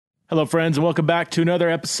Hello, friends, and welcome back to another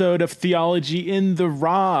episode of Theology in the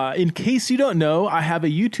Raw. In case you don't know, I have a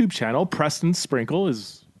YouTube channel. Preston Sprinkle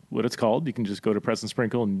is what it's called. You can just go to Preston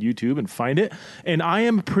Sprinkle on YouTube and find it. And I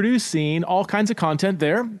am producing all kinds of content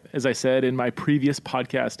there, as I said in my previous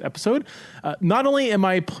podcast episode. Not only am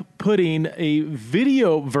I putting a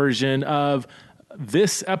video version of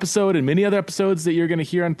this episode and many other episodes that you're going to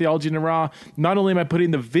hear on Theology in the Raw, not only am I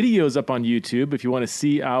putting the videos up on YouTube, if you want to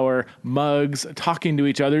see our mugs talking to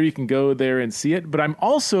each other, you can go there and see it, but I'm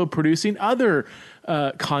also producing other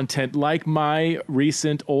content like my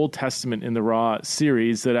recent Old Testament in the Raw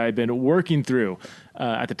series that I've been working through.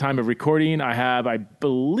 At the time of recording, I have, I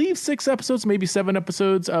believe, 6 episodes, maybe 7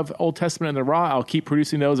 episodes of Old Testament in the Raw. I'll keep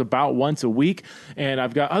producing those about once a week. And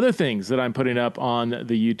I've got other things that I'm putting up on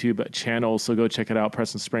the YouTube channel. So go check it out,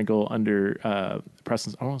 Preston Sprinkle, under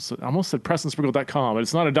Preston. I almost said PrestonSprinkle.com, but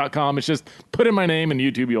it's not a .com. It's just put in my name and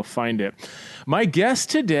YouTube, you'll find it. My guest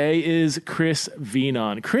today is Chris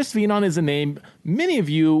Wienand. Chris Wienand is a name many of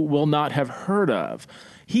you will not have heard of.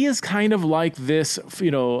 He is kind of like this,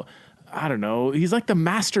 I don't know. He's like the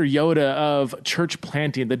Master Yoda of church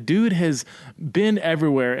planting. The dude has been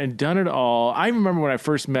everywhere and done it all. I remember when I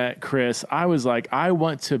first met Chris, I was like, I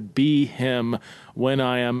want to be him when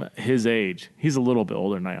I am his age. He's a little bit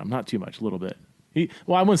older than I am. Not too much, a little bit. I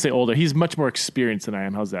wouldn't say older. He's much more experienced than I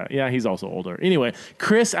am. How's that? Yeah, he's also older. Anyway,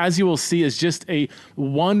 Chris, as you will see, is just a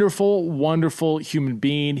wonderful, wonderful human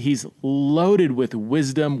being. He's loaded with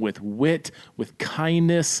wisdom, with wit, with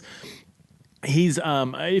kindness. He's,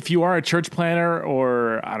 if you are a church planner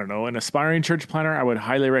or, I don't know, an aspiring church planner, I would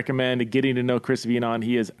highly recommend getting to know Chris Wienand.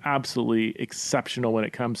 He is absolutely exceptional when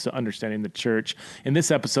it comes to understanding the church. In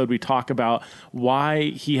this episode, we talk about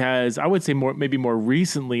why he has, I would say maybe more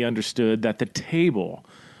recently understood that the table,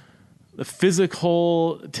 the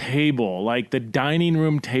physical table, like the dining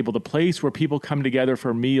room table, the place where people come together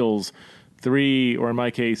for meals 3, or in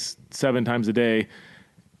my case, 7 times a day,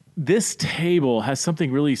 this table has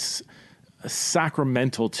something really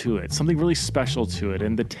sacramental to it, something really special to it.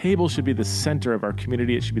 And the table should be the center of our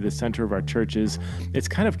community. It should be the center of our churches. It's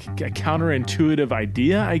kind of a counterintuitive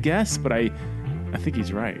idea, I guess, but I think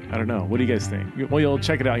he's right. I don't know. What do you guys think? Well, you'll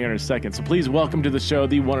check it out here in a second. So please welcome to the show,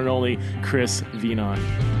 the one and only Chris Wienand.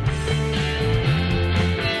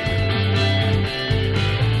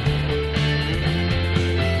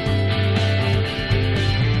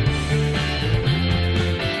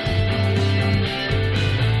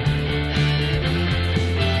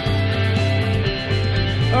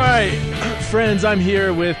 All right, friends, I'm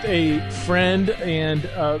here with a friend and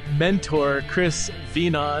mentor, Chris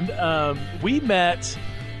Wienand. We met,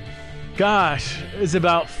 it's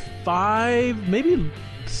about 5, maybe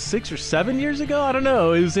 6 or 7 years ago. I don't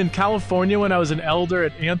know. It was in California when I was an elder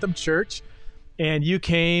at Anthem Church, and you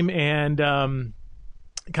came and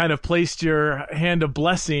kind of placed your hand of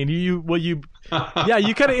blessing. You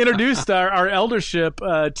kind of introduced our eldership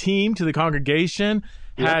team to the congregation.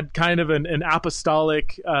 Had kind of an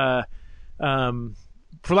apostolic, for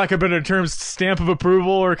lack of better terms, stamp of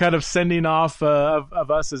approval, or kind of sending off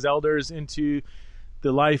of us as elders into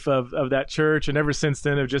the life of that church. And ever since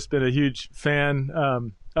then, I've just been a huge fan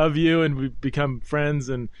of you, and we've become friends.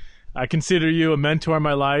 And I consider you a mentor in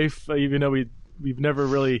my life, even though we've never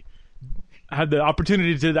really had the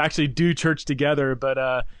opportunity to actually do church together. But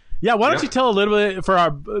why don't you tell a little bit for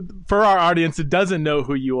our audience that doesn't know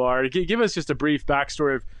who you are? Give us just a brief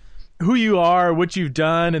backstory of who you are, what you've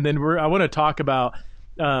done, and then I want to talk about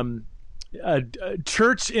a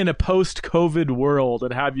church in a post-COVID world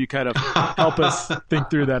and have you kind of help us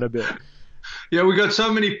think through that a bit. Yeah, we got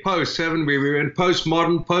so many posts, haven't we? We went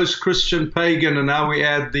postmodern, post-Christian, pagan, and now we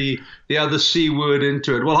add the other C word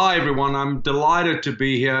into it. Well, hi, everyone. I'm delighted to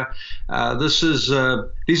be here. These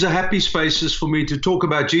are happy spaces for me to talk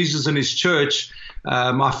about Jesus and his church.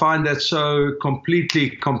 I find that so completely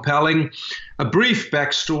compelling. A brief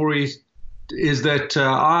backstory is that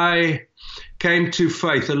I came to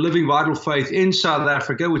faith, a living, vital faith in South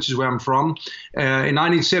Africa, which is where I'm from. In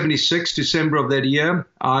 1976, December of that year,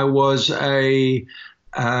 I was a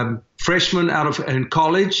freshman in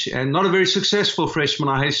college, and not a very successful freshman,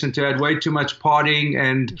 I hasten to add. Way too much partying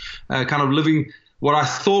and kind of living what I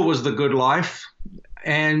thought was the good life.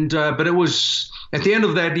 But it was at the end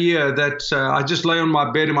of that year that I just lay on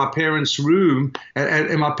my bed in my parents' room,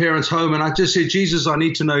 in my parents' home, and I just said, Jesus, I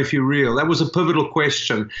need to know if you're real. That was a pivotal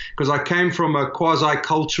question because I came from a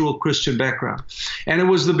quasi-cultural Christian background. And it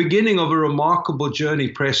was the beginning of a remarkable journey,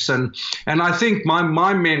 Preston. And I think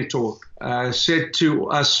my mentor said to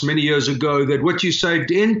us many years ago that what you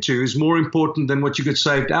saved into is more important than what you got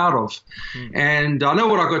saved out of. And I know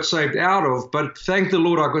what I got saved out of, but thank the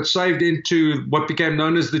Lord I got saved into what became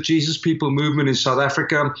known as the Jesus People movement in South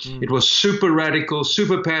Africa. It was super radical,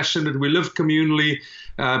 super passionate. We lived communally.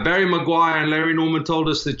 Barry Maguire and Larry Norman told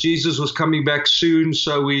us that Jesus was coming back soon,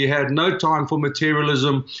 so we had no time for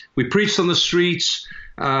materialism. We preached on the streets.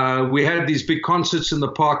 We had these big concerts in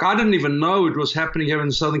the park. I didn't even know it was happening here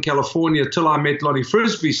in Southern California till I met Lonnie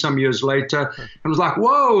Frisbee some years later and was like,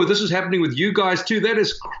 whoa, this is happening with you guys too. That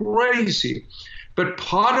is crazy. But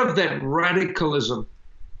part of that radicalism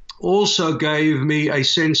also gave me a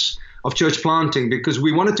sense of church planting, because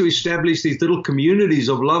we wanted to establish these little communities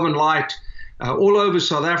of love and light all over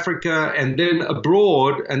South Africa and then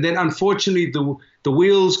abroad. And then unfortunately the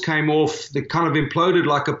wheels came off. They kind of imploded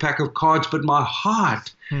like a pack of cards. But my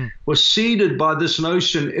heart was seeded by this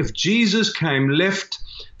notion: if Jesus came, left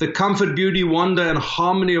the comfort, beauty, wonder, and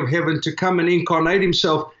harmony of heaven to come and incarnate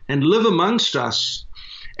himself and live amongst us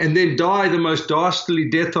and then die the most dastardly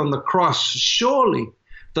death on the cross, surely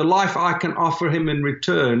the life I can offer him in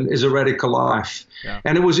return is a radical life. Yeah.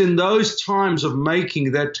 And it was in those times of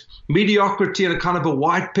making that mediocrity and a kind of a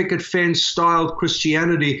white picket fence styled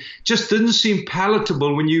Christianity just didn't seem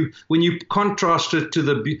palatable when you contrast it to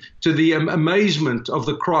the amazement of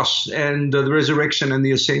the cross and the resurrection and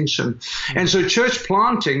the ascension. And so church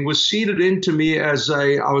planting was seeded into me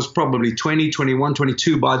I was probably 20, 21,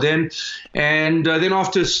 22 by then. And then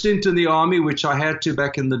after a stint in the army, which I had to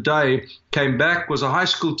back in the day, came back, was a high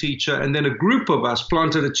school teacher, and then a group of us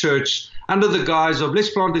planted a church under the guise of,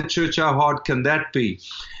 let's plant a church, how hard can that be?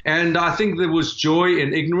 And I think there was joy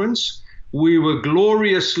in ignorance. We were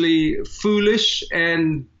gloriously foolish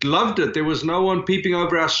and loved it. There was no one peeping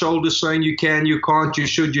over our shoulders saying you can, you can't, you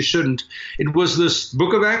should, you shouldn't. It was this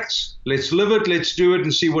book of Acts. Let's live it, let's do it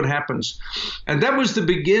and see what happens. And that was the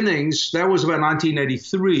beginnings, that was about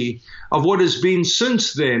 1983, of what has been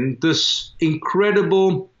since then, this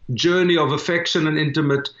incredible journey of affection and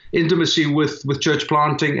intimacy with church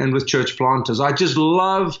planting and with church planters. I just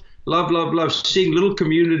love seeing little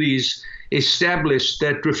communities established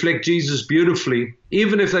that reflect Jesus beautifully,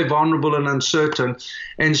 even if they're vulnerable and uncertain.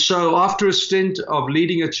 And so after a stint of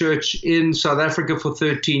leading a church in South Africa for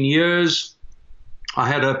 13 years, I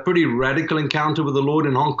had a pretty radical encounter with the Lord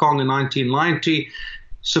in Hong Kong in 1990.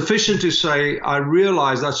 Sufficient to say, I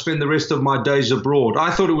realized I'd spend the rest of my days abroad.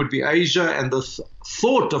 I thought it would be Asia, and the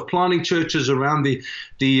thought of planting churches around the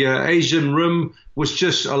Asian rim was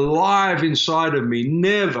just alive inside of me.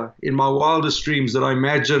 Never in my wildest dreams did I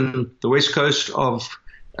imagine the west coast of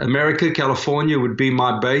America, California, would be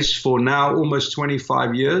my base for now almost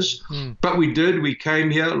 25 years. But we did. We came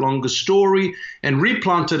here, longer story, and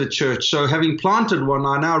replanted a church. So having planted one,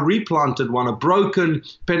 I now replanted one, a broken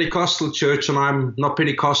Pentecostal church. And I'm not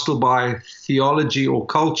Pentecostal by theology or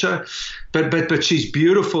culture, but she's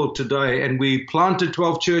beautiful today. And we planted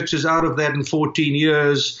 12 churches out of that in 14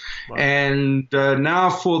 years. Wow. And now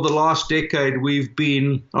for the last decade, we've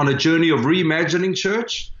been on a journey of reimagining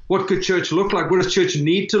church. What could church look like? What does church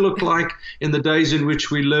need to look like in the days in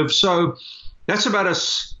which we live? So that's about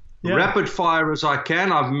as rapid fire as I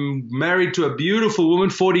can. I'm married to a beautiful woman,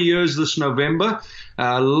 40 years this November.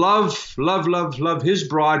 Love his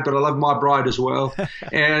bride, but I love my bride as well.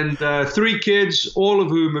 And 3 kids, all of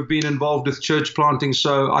whom have been involved with church planting.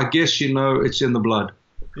 So I guess it's in the blood.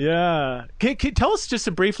 Yeah. Can you tell us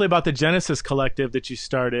just briefly about the Genesis Collective that you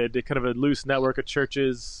started, kind of a loose network of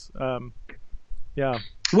churches? Yeah.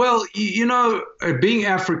 Well, being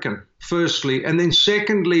African, firstly, and then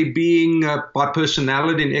secondly, being by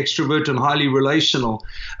personality an extrovert and highly relational,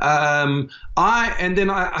 I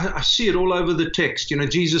see it all over the text.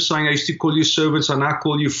 Jesus saying, I used to call you servants, I now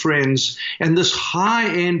call you friends. And this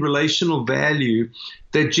high-end relational value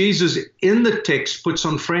that Jesus in the text puts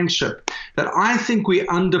on friendship, that I think we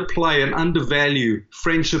underplay and undervalue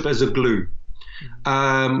friendship as a glue.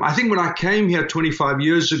 I think when I came here 25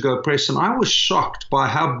 years ago, Preston, I was shocked by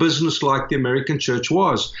how businesslike the American church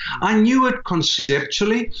was. I knew it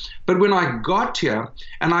conceptually, but when I got here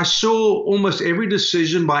and I saw almost every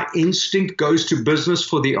decision by instinct goes to business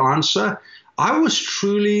for the answer, I was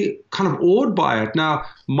truly kind of awed by it. Now,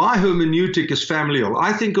 my hermeneutic is familial.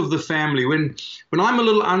 I think of the family. When I'm a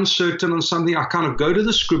little uncertain on something, I kind of go to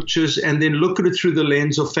the scriptures and then look at it through the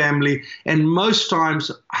lens of family. And most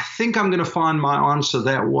times, I think I'm going to find my answer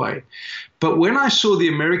that way. But when I saw the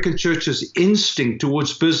American church's instinct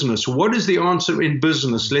towards business, what is the answer in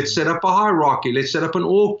business? Let's set up a hierarchy. Let's set up an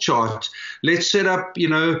org chart. Let's set up,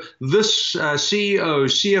 this CEO,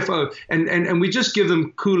 CFO, and we just give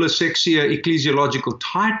them cooler, sexier ecclesiological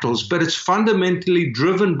titles, but it's fundamentally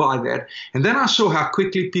driven by that. And then I saw how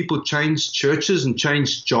quickly people changed churches and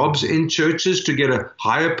changed jobs in churches to get a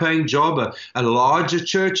higher paying job, a larger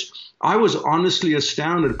church. I was honestly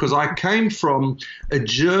astounded because I came from a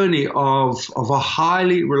journey of a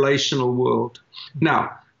highly relational world.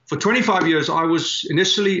 Now, for 25 years, I was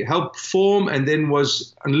initially helped form and then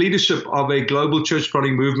was in leadership of a global church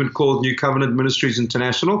planting movement called New Covenant Ministries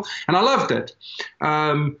International, and I loved it.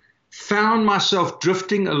 Found myself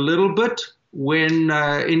drifting a little bit when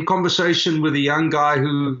in conversation with a young guy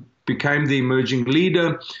who became the emerging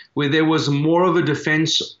leader, where there was more of a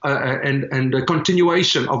defense and a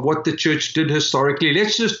continuation of what the church did historically.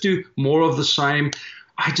 Let's just do more of the same.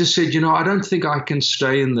 I just said, I don't think I can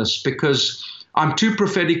stay in this because I'm too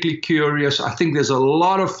prophetically curious. I think there's a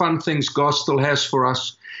lot of fun things God still has for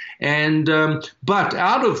us. And but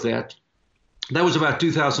out of that was about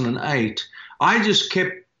 2008, I just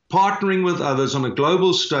kept partnering with others on a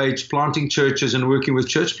global stage, planting churches and working with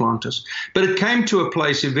church planters. But it came to a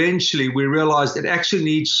place eventually we realized it actually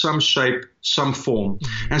needs some shape, some form.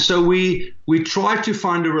 Mm-hmm. And so we tried to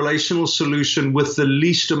find a relational solution with the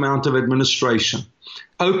least amount of administration.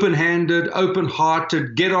 Open-handed,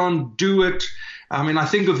 open-hearted, get on, do it. I mean, I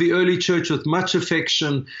think of the early church with much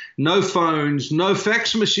affection, no phones, no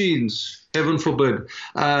fax machines. Heaven forbid,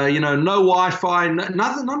 no Wi-Fi,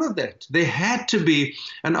 none of that. There had to be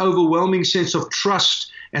an overwhelming sense of trust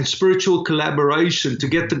and spiritual collaboration to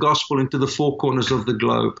get the gospel into the four corners of the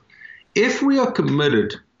globe. If we are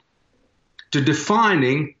committed to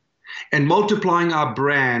defining and multiplying our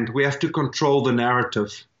brand, we have to control the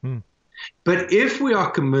narrative. But if we are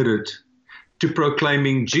committed to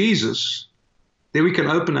proclaiming Jesus, then we can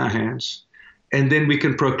open our hands. And then we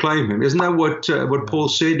can proclaim him. Isn't that what Paul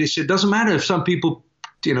said? He said, it doesn't matter if some people,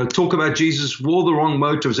 talk about Jesus for all the wrong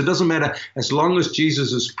motives. It doesn't matter as long as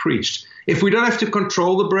Jesus is preached. If we don't have to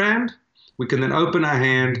control the brand, we can then open our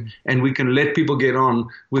hand and we can let people get on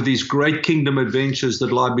with these great kingdom adventures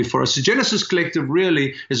that lie before us. The Genesis Collective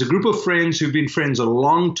really is a group of friends who've been friends a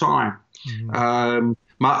long time. Mm-hmm.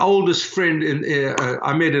 My oldest friend,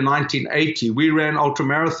 I met in 1980. We ran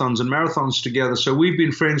ultramarathons and marathons together. So we've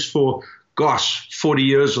been friends for 40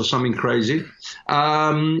 years or something crazy.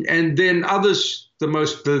 And then others,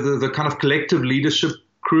 the kind of collective leadership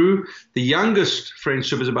crew, the youngest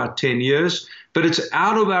friendship is about 10 years, but it's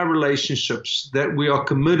out of our relationships that we are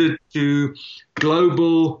committed to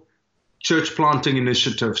global church planting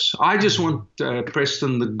initiatives. I just want,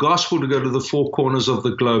 Preston, the gospel to go to the four corners of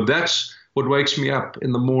the globe. That's what wakes me up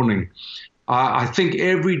in the morning. I think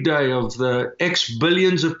every day of the X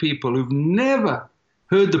billions of people who've never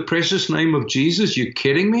heard the precious name of Jesus. You're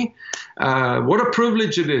kidding me? What a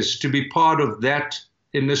privilege it is to be part of that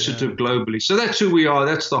initiative globally. So that's who we are.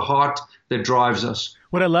 That's the heart that drives us.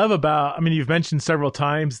 What I love about, you've mentioned several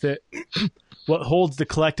times that what holds the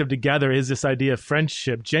collective together is this idea of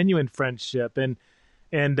friendship, genuine friendship. And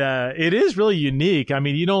it is really unique.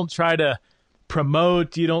 You don't try to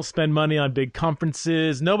promote, you don't spend money on big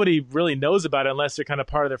conferences. Nobody really knows about it unless they're kind of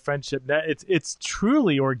part of the friendship. It's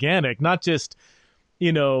truly organic, not just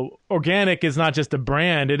organic is not just a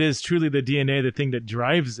brand. It is truly the DNA, the thing that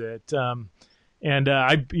drives it.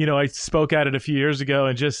 I spoke at it a few years ago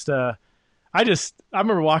and I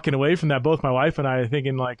remember walking away from that, both my wife and I,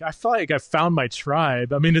 thinking I felt like I found my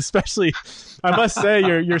tribe. especially, I must say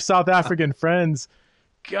your South African friends,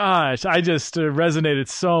 gosh, I just resonated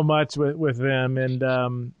so much with them. And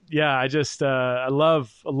I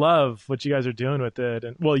love what you guys are doing with it.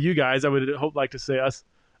 And you guys, I would like to say us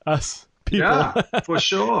people. Yeah, for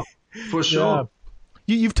sure. Yeah.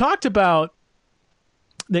 You've talked about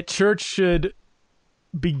that church should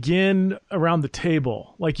begin around the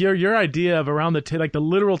table, like your idea of around the table, like the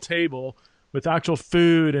literal table with actual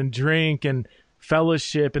food and drink and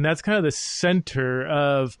fellowship, and that's kind of the center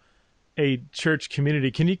of a church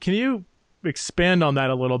community. Can you expand on that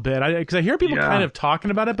a little bit? Because I hear people kind of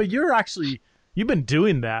talking about it, but you've been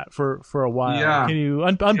doing that for a while. Yeah. Can you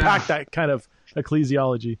unpack that kind of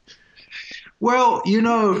ecclesiology? Well,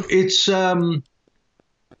 it's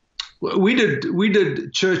we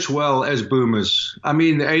did church well as boomers. The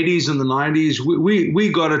 80s and the 90s,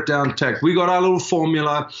 we got it down tacked. We got our little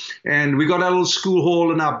formula, and we got our little school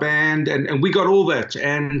hall and our band, and we got all that.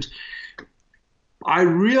 And I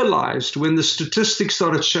realized when the statistics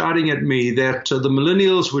started shouting at me that the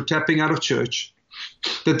millennials were tapping out of church,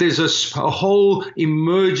 that there's a whole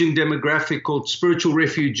emerging demographic called spiritual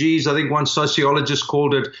refugees, I think one sociologist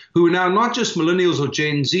called it, who are now not just millennials or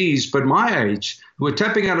Gen Zs, but my age, who are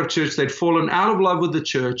tapping out of church. They'd fallen out of love with the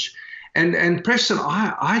church. And Preston,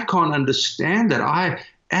 I can't understand that. I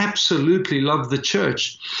absolutely love the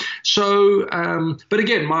church. So, but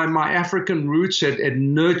again, my African roots had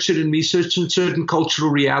nurtured in me certain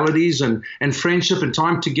cultural realities, and friendship and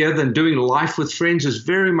time together and doing life with friends is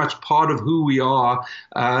very much part of who we are.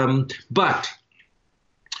 But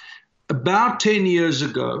about 10 years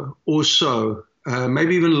ago or so,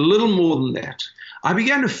 maybe even a little more than that, I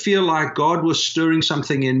began to feel like God was stirring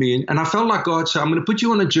something in me. And I felt like God said, I'm going to put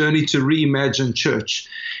you on a journey to reimagine church.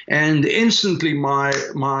 And instantly my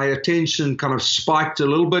attention kind of spiked a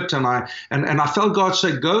little bit. And I felt God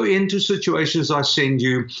say, go into situations I send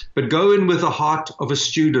you, but go in with the heart of a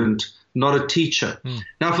student, not a teacher.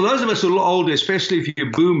 Now, for those of us who are a little older, especially if you're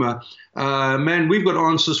a boomer, man, we've got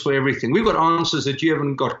answers for everything. We've got answers that you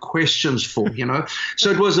haven't got questions for, you know. So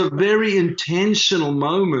it was a very intentional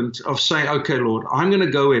moment of saying, okay, Lord, I'm going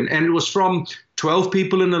to go in. And it was from 12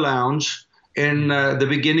 people in the lounge in the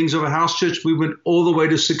beginnings of a house church. We went all the way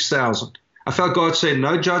to 6,000. I felt God say,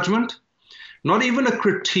 no judgment, not even a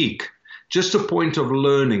critique, just a point of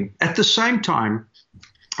learning. At the same time,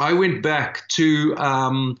 I went back to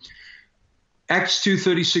Acts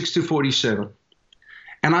 2:36 to 47.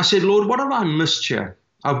 And I said, Lord, what have I missed here?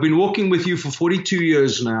 I've been walking with you for 42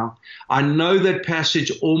 years now. I know that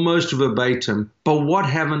passage almost verbatim, but what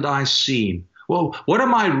haven't I seen? Well, what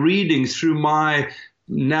am I reading through my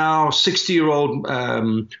now 60-year-old,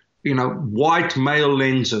 white male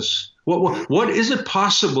lenses? What is it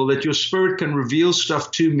possible that your Spirit can reveal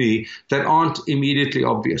stuff to me that aren't immediately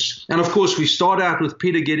obvious? And of course, we start out with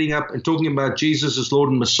Peter getting up and talking about Jesus as Lord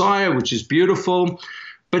and Messiah, which is beautiful.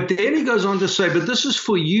 But then he goes on to say, but this is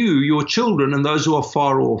for you, your children, and those who are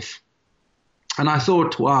far off. And I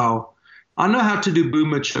thought, wow, I know how to do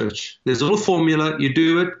boomer church. There's a little formula. You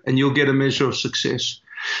do it, and you'll get a measure of success.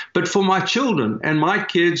 But for my children, and my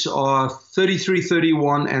kids are 33,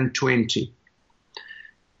 31, and 20.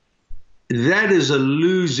 That is a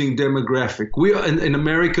losing demographic. We are in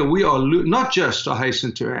America. We are not just, I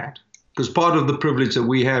hasten to add, because part of the privilege that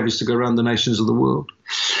we have is to go around the nations of the world.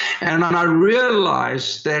 And I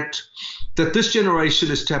realized that this generation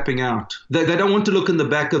is tapping out. They don't want to look in the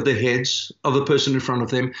back of the heads of the person in front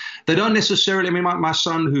of them. They don't necessarily, I mean, my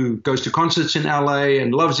son who goes to concerts in LA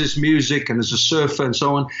and loves his music and is a surfer and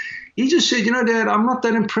so on, he just said, you know, Dad, I'm not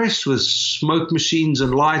that impressed with smoke machines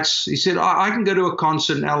and lights. He said, I can go to a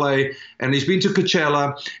concert in LA, and he's been to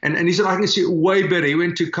Coachella, and he said, I can see it way better. He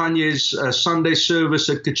went to Kanye's Sunday service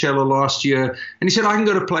at Coachella last year, and he said, I can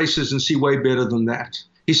go to places and see way better than that.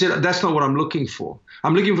 He said, that's not what I'm looking for.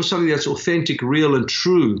 I'm looking for something that's authentic, real, and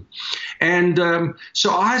true. And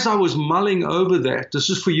so as I was mulling over that, this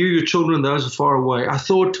is for you, your children, those are far away, I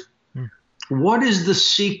thought, what is the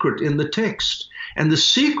secret in the text? And the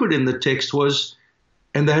secret in the text was,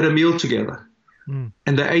 and they had a meal together, and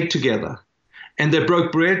they ate together, and they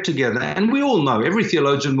broke bread together. And we all know, every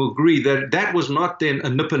theologian will agree that that was not then a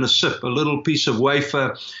nip and a sip, a little piece of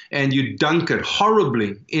wafer, and you dunk it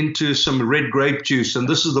horribly into some red grape juice, and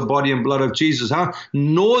this is the body and blood of Jesus. How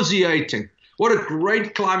nauseating. What a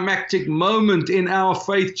great climactic moment in our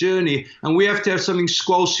faith journey. And we have to have something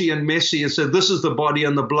squelchy and messy and say, this is the body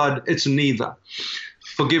and the blood. It's neither.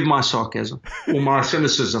 Forgive my sarcasm or my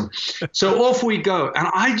cynicism. So off we go. And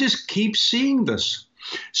I just keep seeing this.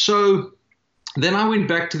 So then I went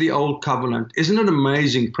back to the Old Covenant. Isn't it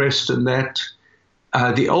amazing, Preston, that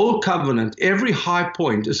the Old Covenant, every high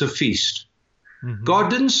point is a feast. Mm-hmm. God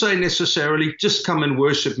didn't say necessarily, just come and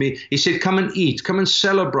worship me. He said, come and eat, come and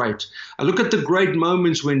celebrate. I look at the great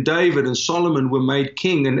moments when David and Solomon were made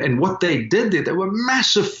king and what they did there. They were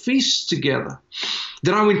massive feasts together.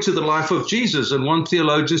 Then I went to the life of Jesus, and one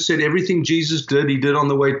theologian said everything Jesus did, he did on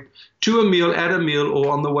the way to a meal, at a meal, or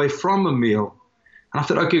on the way from a meal. And I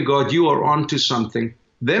thought, okay, God, you are onto something.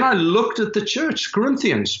 Then I looked at the church,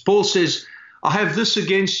 Corinthians. Paul says, I have this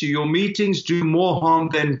against you. Your meetings do more harm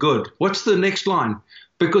than good. What's the next line?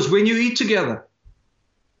 Because when you eat together,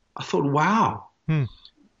 I thought, wow.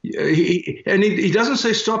 He doesn't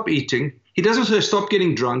say stop eating. He doesn't say stop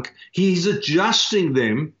getting drunk. He's adjusting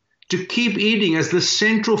them to keep eating as the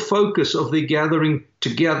central focus of their gathering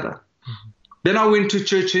together. Mm-hmm. Then I went to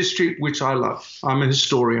church history, which I love. I'm a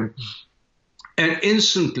historian. And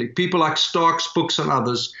instantly, people like Stark's books and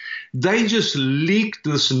others, they just leaked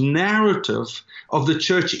this narrative of the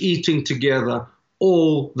church eating together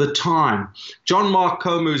all the time. John Mark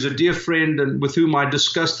Comer, who's a dear friend and with whom I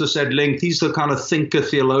discussed this at length, he's the kind of thinker,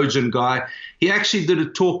 theologian guy. He actually did a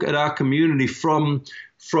talk at our community from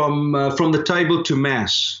the table to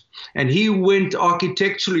Mass. And he went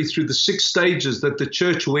architecturally through the 6 stages that the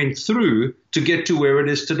church went through to get to where it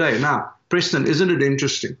is today. Now, Preston, isn't it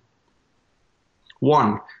interesting?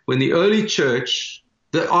 One, when the early church,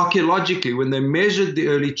 archaeologically, when they measured the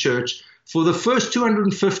early church, for the first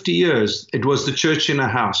 250 years, it was the church in a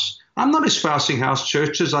house. I'm not espousing house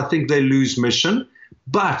churches. I think they lose mission.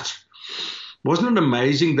 But wasn't it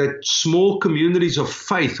amazing that small communities of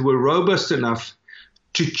faith were robust enough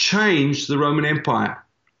to change the Roman Empire?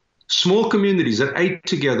 Small communities that ate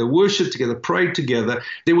together, worshiped together, prayed together.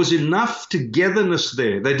 There was enough togetherness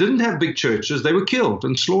there. They didn't have big churches. They were killed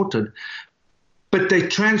and slaughtered. But they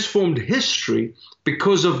transformed history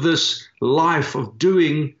because of this life of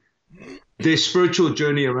doing their spiritual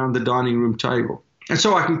journey around the dining room table. And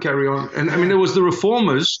so I can carry on. And I mean, there was the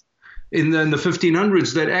reformers in the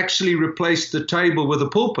 1500s that actually replaced the table with a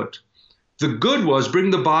pulpit. The good was bring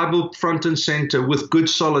the Bible front and center with good,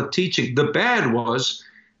 solid teaching. The bad was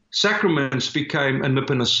sacraments became a nip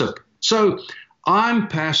and a sip. So I'm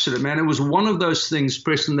passionate, man. It was one of those things,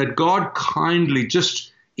 Preston, that God kindly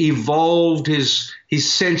just evolved his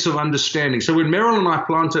sense of understanding. So when Merrill and I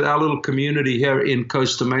planted our little community here in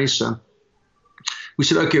Costa Mesa, we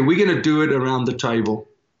said, okay, we're going to do it around the table.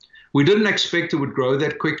 We didn't expect it would grow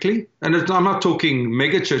that quickly. And I'm not talking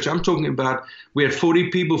mega church. I'm talking about we had 40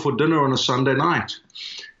 people for dinner on a Sunday night.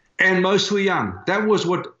 And most were young. That was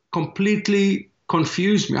what completely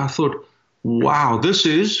confused me. I thought, wow, this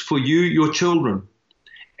is for you, your children.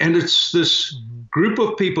 And it's this group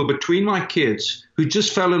of people between my kids who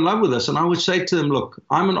just fell in love with us. And I would say to them, look,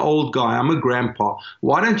 I'm an old guy. I'm a grandpa.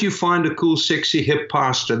 Why don't you find a cool, sexy, hip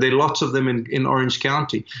pastor? There are lots of them in Orange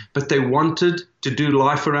County. But they wanted to do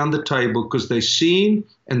life around the table because they seen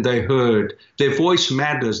and they heard. Their voice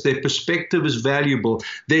matters. Their perspective is valuable.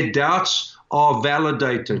 Their doubts are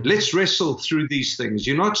validated. Let's wrestle through these things.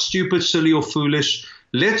 You're not stupid, silly, or foolish.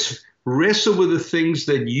 Let's wrestle with the things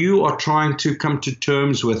that you are trying to come to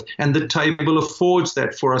terms with. And the table affords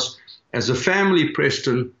that for us as a family,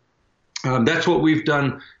 Preston. That's what we've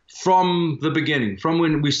done from the beginning. From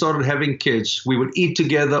when we started having kids, we would eat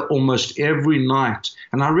together almost every night.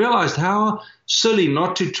 And I realized how silly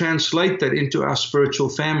not to translate that into our spiritual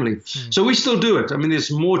family. So we still do it. I mean, there's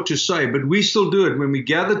more to say, but we still do it. When we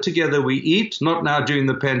gather together, we eat, not now during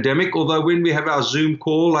the pandemic, although when we have our Zoom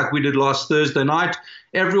call like we did last Thursday night,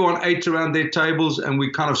 everyone ate around their tables and we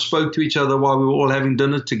kind of spoke to each other while we were all having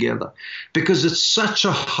dinner together because it's such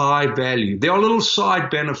a high value. There are little side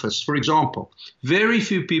benefits. For example, very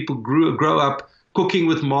few people grow up cooking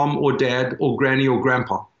with mom or dad or granny or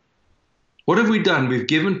grandpa. What have we done? We've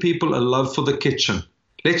given people a love for the kitchen.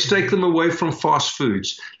 Let's take them away from fast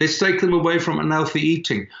foods. Let's take them away from unhealthy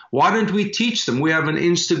eating. Why don't we teach them? We have an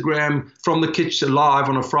Instagram from the kitchen live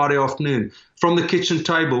on a Friday afternoon from the kitchen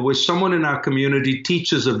table where someone in our community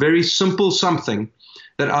teaches a very simple something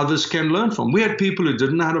that others can learn from. We had people who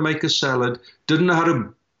didn't know how to make a salad, didn't know how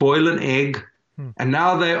to boil an egg, and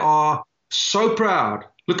now they are so proud.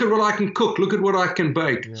 Look at what I can cook. Look at what I can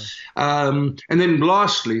bake. Yeah. And then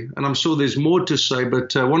lastly, and I'm sure there's more to say,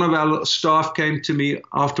 but one of our staff came to me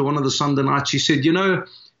after one of the Sunday nights. She said, you know,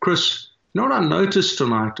 Chris, you know what I noticed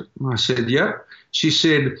tonight? And I said, yeah. She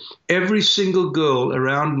said, every single girl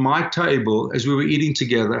around my table as we were eating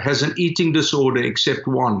together has an eating disorder except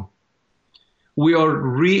one. We are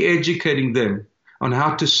re-educating them on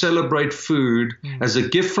how to celebrate food as a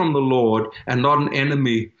gift from the Lord and not an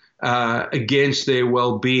enemy against their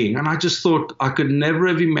well-being. And I just thought I could never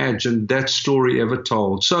have imagined that story ever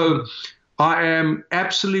told. So I am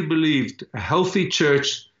absolutely believed a healthy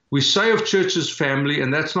church. We say of church as family,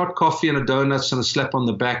 and that's not coffee and a donuts and a slap on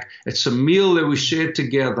the back. It's a meal that we share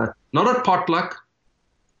together, not a potluck,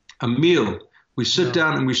 a meal. We sit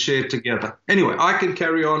down and we share together. Anyway, I can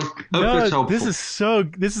carry on. Hope that's helpful.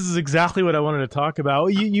 This is exactly what I wanted to talk about.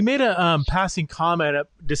 You made a passing comment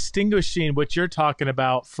distinguishing what you're talking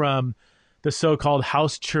about from the so-called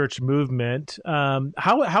house church movement.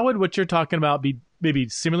 How would what you're talking about be maybe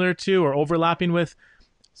similar to or overlapping with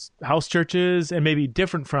house churches and maybe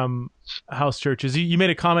different from house churches? You made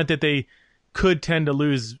a comment that they could tend to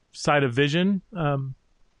lose sight of vision.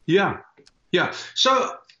 Yeah.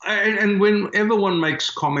 So, and whenever one makes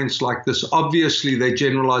comments like this, obviously they're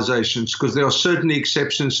generalizations because there are certainly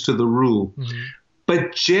exceptions to the rule. Mm-hmm.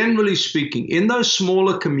 But generally speaking, in those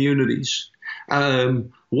smaller communities,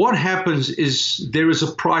 what happens is there is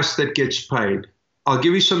a price that gets paid. I'll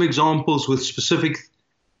give you some examples with specific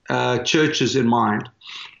churches in mind.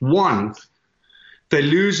 One, they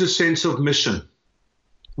lose a sense of mission.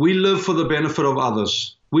 We live for the benefit of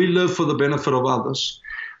others. We live for the benefit of others.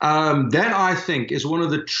 That, I think, is one of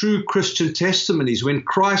the true Christian testimonies. When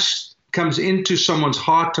Christ comes into someone's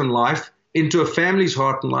heart and life, into a family's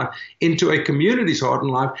heart and life, into a community's heart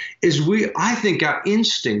and life, I think our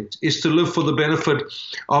instinct is to live for the benefit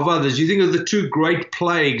of others. You think of the two great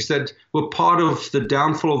plagues that were part of the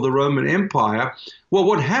downfall of the Roman Empire. Well,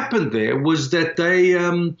 what happened there was that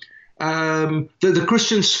the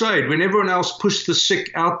Christians stayed. When everyone else pushed the sick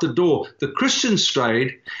out the door, the Christians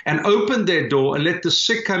stayed and opened their door and let the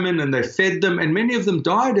sick come in, and they fed them, and many of them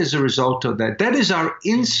died as a result of that. That is our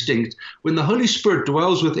instinct. When the Holy Spirit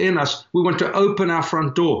dwells within us, we want to open our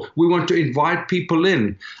front door. We want to invite people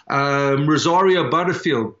in. Rosario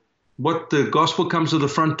Butterfield, what the gospel comes with the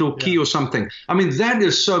front door key or something. I mean, that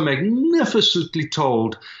is so magnificently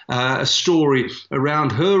told, a story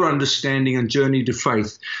around her understanding and journey to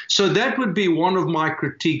faith. So that would be one of my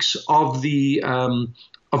critiques of the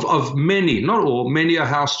of many, not all, many a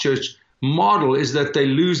house church model, is that they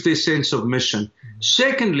lose their sense of mission. Mm-hmm.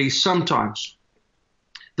 Secondly, sometimes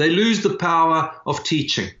they lose the power of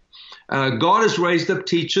teaching. God has raised up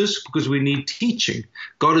teachers because we need teaching.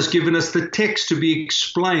 God has given us the text to be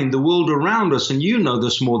explained. The world around us, and you know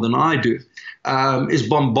this more than I do, is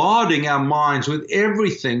bombarding our minds with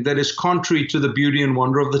everything that is contrary to the beauty and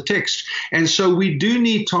wonder of the text. And so we do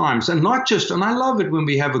need times, and not just, and I love it when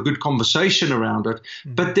we have a good conversation around it,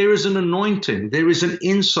 but there is an anointing, there is an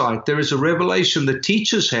insight, there is a revelation that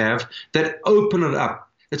teachers have that open it up.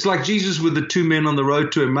 It's like Jesus with the two men on the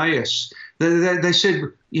road to Emmaus. They said,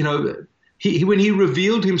 you know, when he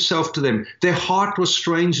revealed himself to them, their heart was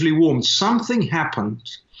strangely warmed. Something happened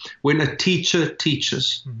when a teacher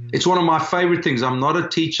teaches. Mm-hmm. It's one of my favorite things. I'm not a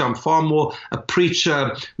teacher. I'm far more a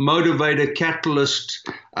preacher, motivator, catalyst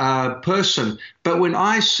person. But when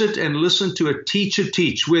I sit and listen to a teacher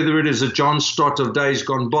teach, whether it is a John Stott of days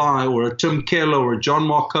gone by or a Tim Keller or a John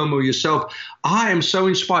Mark Comer or yourself, I am so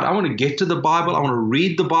inspired. I want to get to the Bible. I want to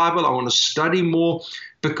read the Bible. I want to study more,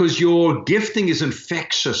 because your gifting is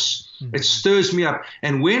infectious. Mm-hmm. It stirs me up.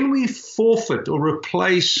 And when we forfeit or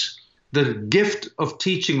replace the gift of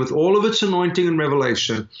teaching with all of its anointing and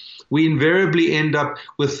revelation, we invariably end up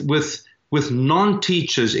with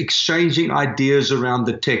non-teachers exchanging ideas around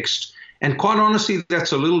the text. And quite honestly,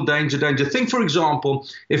 that's a little danger. Think, for example,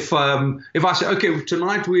 if I say, okay,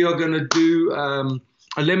 tonight we are going to do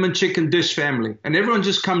a lemon chicken dish, family, and everyone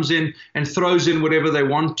just comes in and throws in whatever they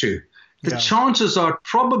want to. The chances are it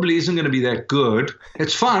probably isn't going to be that good.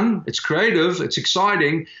 It's fun. It's creative. It's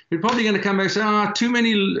exciting. You're probably going to come back and say, too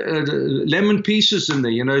many lemon pieces in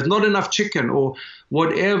there. You know, it's not enough chicken or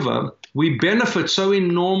whatever. We benefit so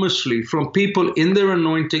enormously from people in their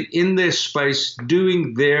anointing, in their space,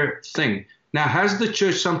 doing their thing. Now, has the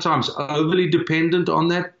church sometimes overly dependent on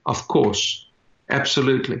that? Of course.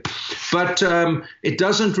 Absolutely. But it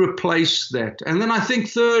doesn't replace that. And then I think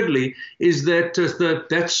thirdly is that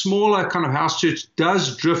that smaller kind of house church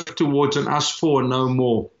does drift towards an us for no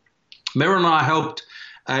more. Mary and I helped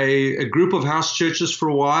a group of house churches for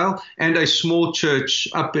a while and a small church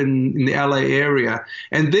up in the LA area.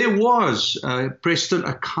 And there was, Preston,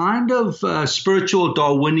 a kind of spiritual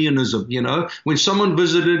Darwinianism, you know. When someone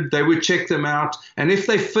visited, they would check them out. And if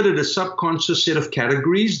they fitted a subconscious set of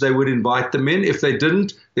categories, they would invite them in. If they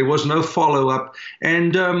didn't, there was no follow-up.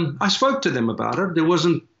 And I spoke to them about it. There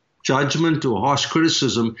wasn't judgment or harsh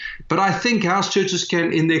criticism, but I think house churches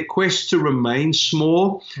can, in their quest to remain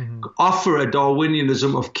small, offer a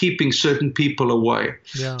Darwinianism of keeping certain people away.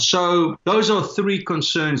 Yeah. So those are three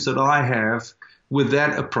concerns that I have with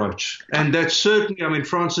that approach. And that's certainly, I mean,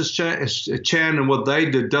 Francis Chan and what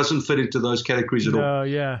they did doesn't fit into those categories at all. Oh,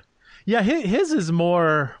 yeah. Yeah, his is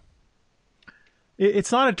more,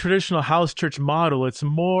 it's not a traditional house church model. It's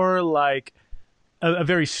more like a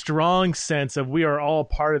very strong sense of we are all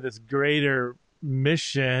part of this greater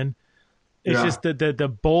mission. It's just that the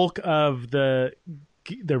bulk of the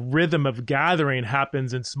rhythm of gathering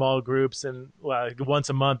happens in small groups, and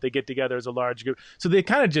once a month they get together as a large group. So they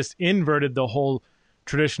kind of just inverted the whole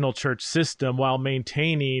traditional church system while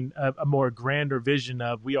maintaining a more grander vision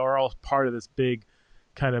of we are all part of this big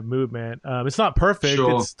kind of movement. It's not perfect.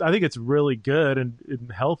 Sure. I think it's really good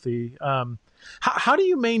and healthy. How do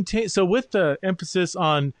you maintain, so with the emphasis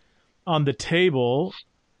on the table,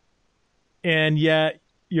 and yet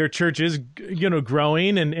your church is, you know,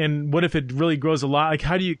 growing, and what if it really grows a lot? Like,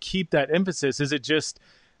 how do you keep that emphasis? Is it just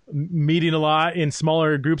meeting a lot in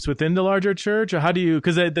smaller groups within the larger church, or how do you,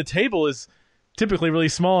 because the table is typically really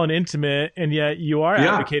small and intimate, and yet you are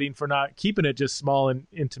advocating for not keeping it just small and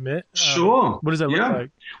intimate. Sure. What does that look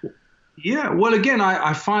like? Yeah, well, again,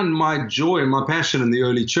 I find my joy and my passion in the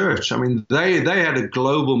early church. I mean, they had a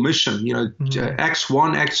global mission. Mm-hmm. Acts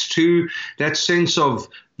 1, Acts 2, that sense of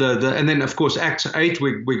and then of course Acts 8,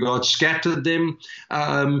 we God scattered them,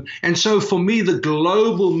 and so for me, the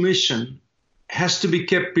global mission has to be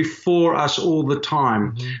kept before us all the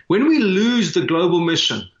time. Mm-hmm. When we lose the global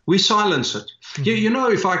mission, we silence it.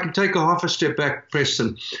 Mm-hmm. If I can take a half a step back,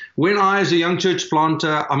 Preston, when I, as a young church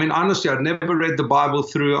planter, I mean, honestly, I'd never read the Bible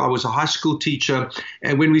through. I was a high school teacher.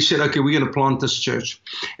 And when we said, okay, we're going to plant this church.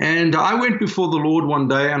 And I went before the Lord one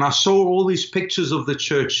day and I saw all these pictures of the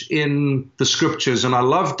church in the scriptures and I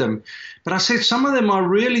loved them. But I said, some of them are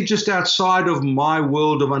really just outside of my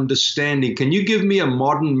world of understanding. Can you give me a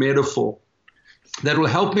modern metaphor that will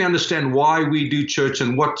help me understand why we do church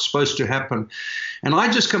and what's supposed to happen? And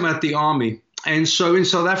I just come out the army. And so in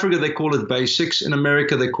South Africa, they call it basics. In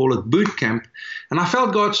America, they call it boot camp. And I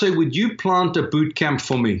felt God say, would you plant a boot camp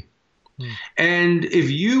for me? And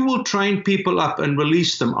if you will train people up and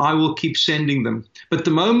release them, I will keep sending them. But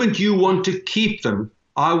the moment you want to keep them,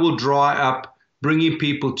 I will dry up bringing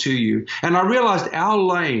people to you. And I realized our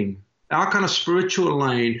lane, our kind of spiritual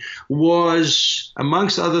lane, was,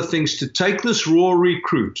 amongst other things, to take this raw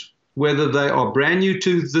recruit, whether they are brand new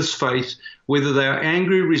to this faith, whether they are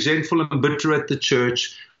angry, resentful, and bitter at the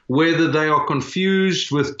church, whether they are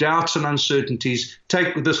confused with doubts and uncertainties,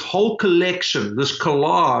 take this whole collection, this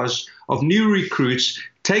collage of new recruits,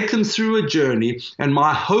 take them through a journey. And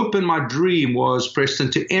my hope and my dream was,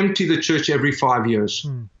 Preston, to empty the church every 5 years.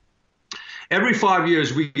 Every 5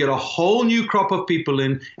 years, we get a whole new crop of people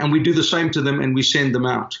in, and we do the same to them, and we send them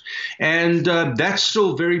out. And that's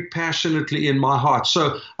still very passionately in my heart.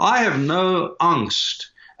 So I have no angst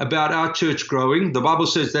about our church growing. The Bible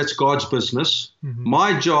says that's God's business. Mm-hmm.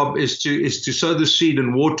 My job is to sow the seed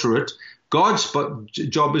and water it. God's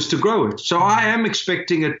job is to grow it. So I am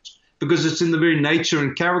expecting it, because it's in the very nature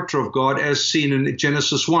and character of God, as seen in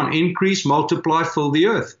Genesis 1. Increase, multiply, fill the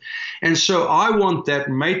earth. And so I want that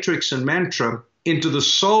matrix and mantra into the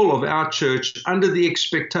soul of our church, under the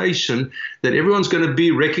expectation that everyone's going to be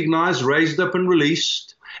recognized, raised up, and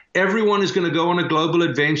released. Everyone is going to go on a global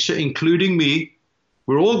adventure, including me.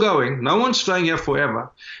 We're all going. No one's staying here forever.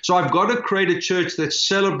 So I've got to create a church that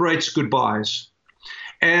celebrates goodbyes.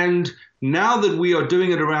 And now that we are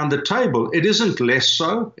doing it around the table, it isn't less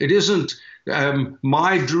so. It isn't.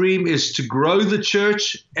 My dream is to grow the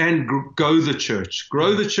church and go the church.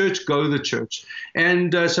 Grow the church, go the church.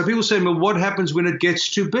 And so people say, well, what happens when it gets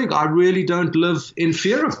too big? I really don't live in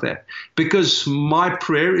fear of that, because my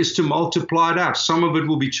prayer is to multiply it out. Some of it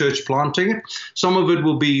will be church planting. Some of it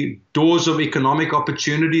will be doors of economic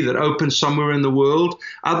opportunity that open somewhere in the world.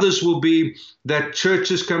 Others will be that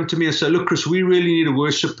churches come to me and say, look, Chris, we really need a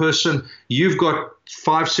worship person. You've got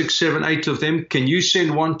 5, 6, 7, 8 of them. Can you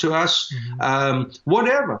send one to us? Mm-hmm.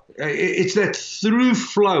 Whatever. It's that through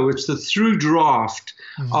flow. It's the through draft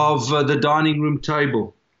of the dining room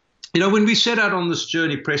table. When we set out on this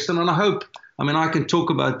journey, Preston, and I can talk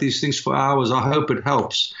about these things for hours. I hope it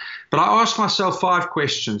helps. But I asked myself 5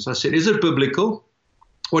 questions. I said, is it biblical?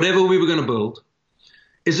 Whatever we were going to build.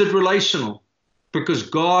 Is it relational? Because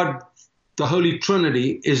God, the Holy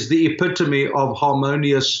Trinity, is the epitome of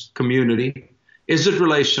harmonious community. Is it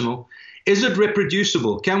relational? Is it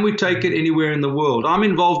reproducible? Can we take it anywhere in the world? I'm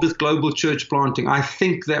involved with global church planting. I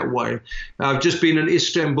think that way. I've just been in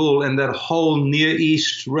Istanbul and that whole Near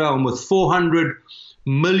East realm with 400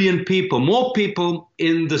 million people, more people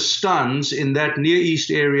in the stuns in that Near East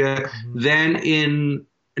area than in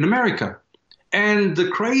America. And the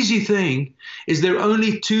crazy thing is there are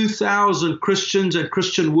only 2,000 Christians and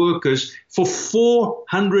Christian workers for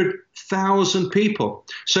 400,000 people.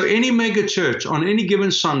 So any mega church on any given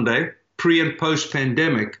Sunday, pre and post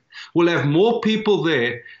pandemic, will have more people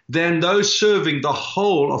there than those serving the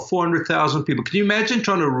whole of 400,000 people. Can you imagine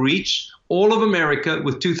trying to reach all of America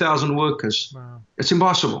with 2,000 workers? Wow. It's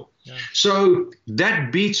impossible. Yeah. So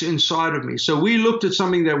that beats inside of me. So we looked at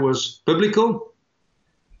something that was biblical,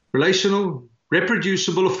 relational,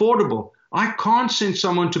 reproducible, affordable. I can't send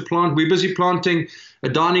someone to plant. We're busy planting a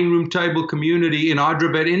dining room table community in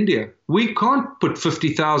Hyderabad, India. We can't put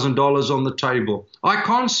 $50,000 on the table. I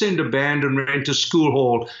can't send a band and rent a school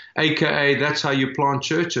hall, AKA that's how you plant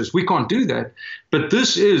churches. We can't do that. But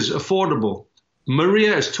this is affordable.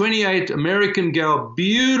 Maria is 28, American girl,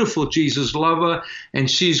 beautiful Jesus lover, and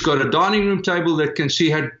she's got a dining room table she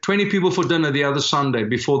had 20 people for dinner the other Sunday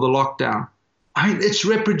before the lockdown. It's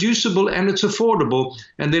reproducible and it's affordable.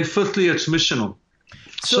 And then fifthly, it's missional.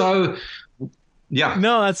 So yeah.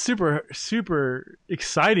 No, that's super, super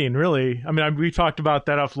exciting, really. We talked about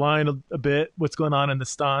that offline a bit, what's going on in the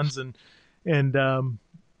stands. And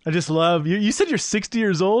I just love you. You said you're 60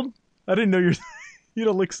 years old. I didn't know you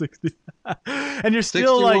don't look 60. And you're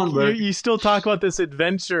still 61, you still talk about this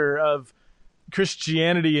adventure of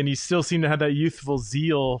Christianity, and you still seem to have that youthful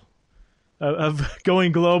zeal of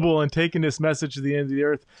going global and taking this message to the end of the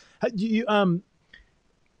earth.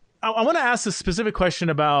 I want to ask a specific question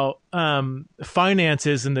about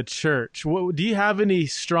finances in the church. Do you have any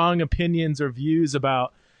strong opinions or views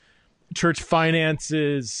about church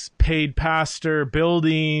finances, paid pastor,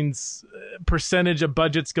 buildings, percentage of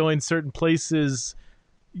budgets going certain places?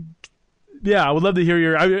 Yeah, I would love to hear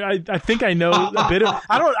your. I think I know a bit of.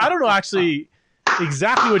 I don't know actually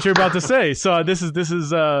exactly what you're about to say. So this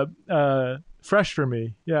is fresh for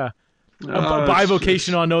me. Yeah.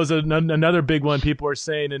 Bivocational, I know, is another big one people are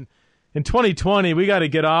saying. And in 2020, we got to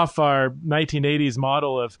get off our 1980s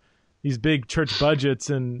model of these big church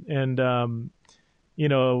budgets. And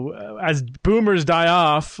as boomers die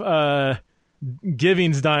off,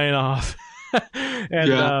 giving's dying off.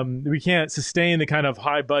 And we can't sustain the kind of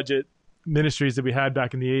high budget ministries that we had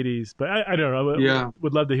back in the 80s. But I don't know. Yeah.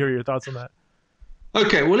 Would love to hear your thoughts on that.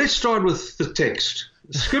 Okay, well, let's start with the text.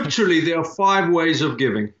 Scripturally, there are 5 ways of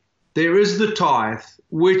giving. There is the tithe,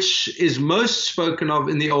 which is most spoken of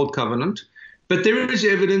in the Old Covenant, but there is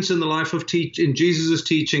evidence in the life of in Jesus'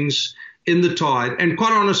 teachings in the tithe. And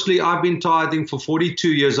quite honestly, I've been tithing for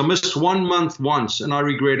 42 years. I missed 1 month once, and I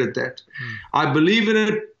regretted that. I believe in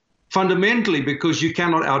it fundamentally because you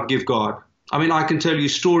cannot outgive God. I mean, I can tell you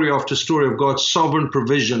story after story of God's sovereign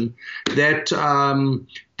provision that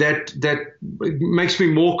makes me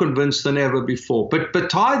more convinced than ever before. But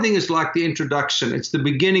tithing is like the introduction. It's the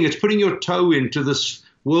beginning. It's putting your toe into this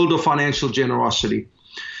world of financial generosity.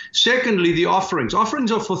 Secondly, the offerings.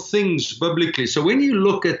 Offerings are for things biblically. So when you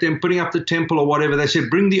look at them putting up the temple or whatever, they said,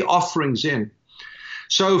 bring the offerings in.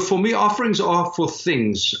 So for me, offerings are for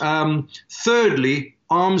things. Thirdly,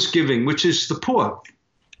 almsgiving, which is the poor.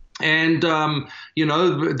 And,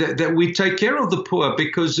 that we take care of the poor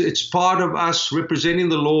because it's part of us representing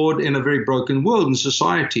the Lord in a very broken world and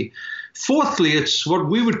society. Fourthly, it's what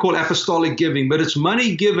we would call apostolic giving, but it's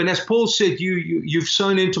money given. As Paul said, you've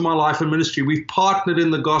sown into my life and ministry. We've partnered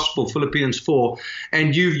in the gospel, Philippians 4,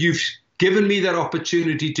 and you've given me that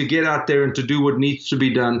opportunity to get out there and to do what needs to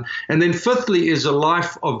be done. And then fifthly is a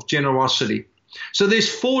life of generosity. So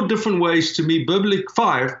there's 4 different ways to me,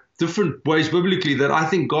 5 different ways biblically that I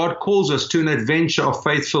think God calls us to an adventure of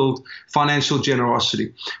faith-filled financial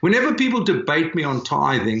generosity. Whenever people debate me on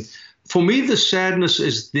tithing, for me the sadness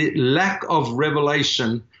is the lack of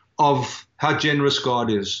revelation of how generous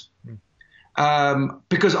God is.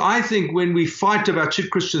 Because I think when we fight about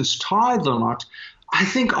should Christians tithe or not, I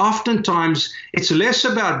think oftentimes it's less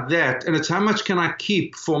about that and it's how much can I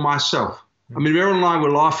keep for myself. I mean, Meryl and I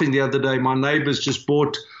were laughing the other day. My neighbors just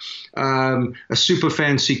bought a super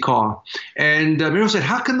fancy car. And Meryl said,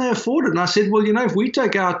 how can they afford it? And I said, well, if we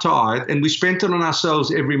take our tithe and we spend it on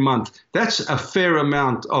ourselves every month, that's a fair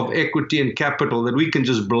amount of equity and capital that we can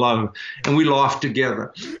just blow. And we laugh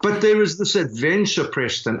together. But there is this adventure,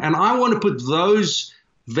 Preston. And I want to put those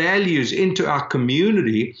values into our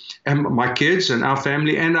community and my kids and our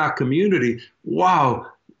family and our community. Wow.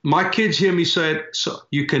 My kids hear me say it. So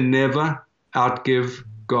you can never outgive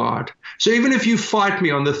God. So even if you fight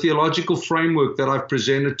me on the theological framework that I've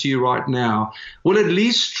presented to you right now, we'll at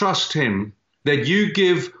least trust him that you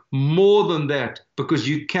give more than that because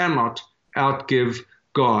you cannot outgive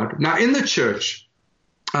God. Now in the church,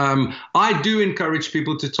 I do encourage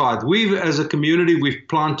people to tithe. As a community, we've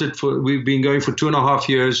been going for 2.5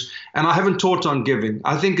 years, and I haven't taught on giving.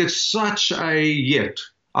 I think it's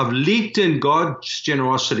I've leaped in God's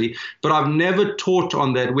generosity, but I've never taught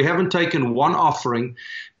on that. We haven't taken one offering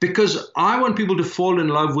because I want people to fall in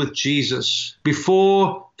love with Jesus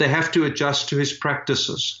before they have to adjust to his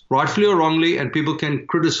practices, rightfully or wrongly, and people can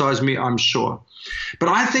criticize me, I'm sure. But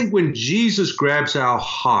I think when Jesus grabs our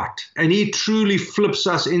heart and he truly flips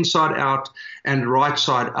us inside out and right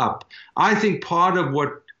side up, I think part of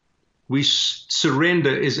what we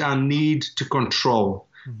surrender is our need to control.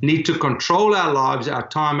 Need to control our lives, our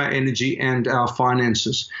time, our energy, and our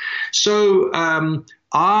finances. So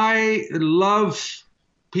I love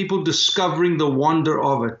people discovering the wonder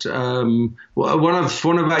of it. One of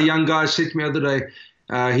our young guys said to me the other day,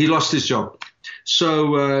 he lost his job.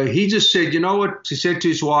 So he just said, you know what? He said to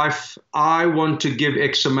his wife, I want to give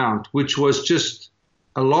X amount, which was just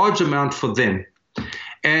a large amount for them.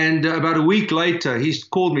 And about a week later, he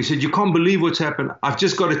called me, said, you can't believe what's happened. I've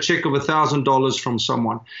just got a check of $1,000 from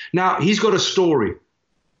someone. Now, he's got a story.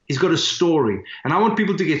 He's got a story. And I want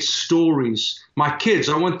people to get stories. My kids,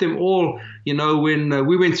 I want them all, when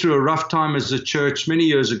we went through a rough time as a church many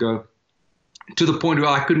years ago, to the point where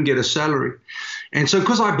I couldn't get a salary. And so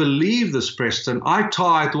because I believe this, Preston, I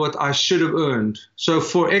tithed what I should have earned. So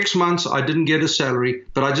for X months, I didn't get a salary,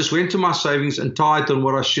 but I just went to my savings and tithed on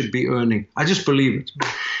what I should be earning. I just believe it.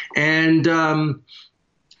 And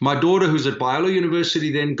my daughter, who's at Biola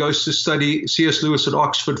University, then goes to study C.S. Lewis at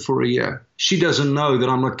Oxford for a year. She doesn't know that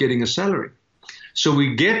I'm not getting a salary. So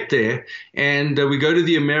we get there and we go to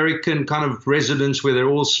the American kind of residence where they're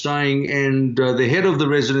all staying. And the head of the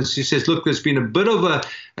residency says, look, there's been a bit of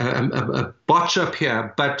a botch up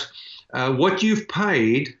here, but what you've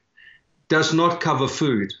paid does not cover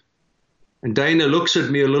food. And Dana looks at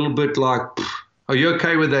me a little bit like, are you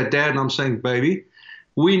okay with that, Dad? And I'm saying, baby,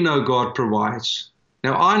 we know God provides.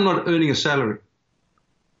 Now, I'm not earning a salary.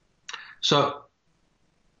 So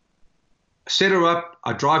set her up.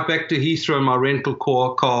 I drive back to Heathrow in my rental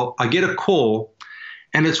car. I get a call,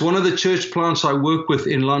 and it's one of the church plants I work with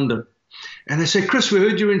in London. And they say, Chris, we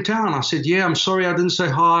heard you're in town. I said, yeah, I'm sorry I didn't say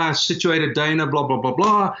hi. I situated Dana, blah, blah, blah,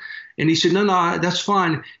 blah. And he said, no, that's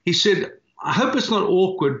fine. He said, I hope it's not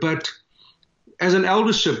awkward, but as an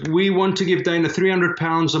eldership, we want to give Dana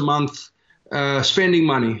 £300 a month spending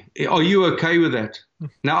money. Are you okay with that?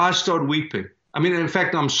 Now I start weeping. I mean, in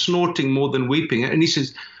fact, I'm snorting more than weeping. And he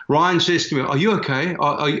says, Ryan says to me, are you okay?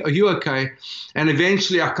 Are you okay? And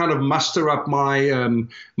eventually I kind of muster up my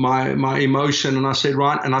my emotion. And I said,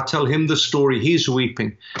 Ryan, and I tell him the story. He's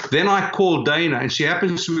weeping. Then I call Dana, and she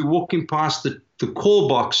happens to be walking past the call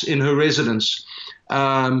box in her residence.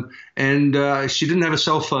 And she didn't have a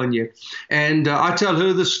cell phone yet. And I tell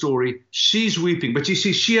her the story. She's weeping. But you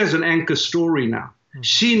see, she has an anchor story now.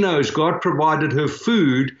 She knows God provided her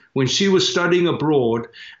food when she was studying abroad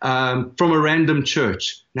from a random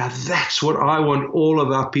church. Now, that's what I want all of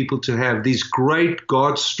our people to have, these great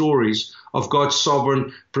God stories of God's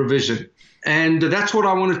sovereign provision. And that's what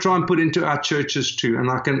I want to try and put into our churches too. And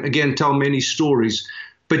I can, again, tell many stories.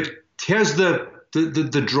 But here's the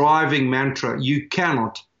driving mantra: you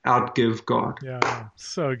cannot outgive God. Yeah,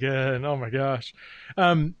 so good. Oh my gosh.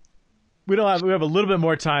 We have a little bit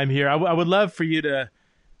more time here. I would love for you to,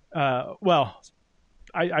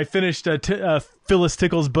 I finished Phyllis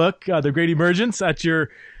Tickle's book, The Great Emergence, at your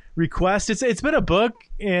request. It's been a book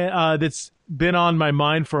that's been on my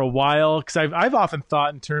mind for a while, because I've often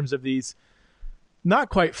thought in terms of these not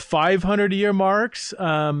quite 500-year marks,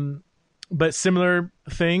 but similar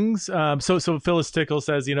things. So Phyllis Tickle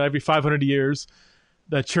says, every 500 years,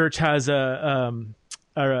 the church has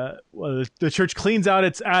the church cleans out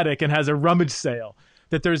its attic and has a rummage sale.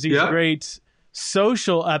 That there's these great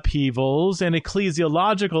social upheavals and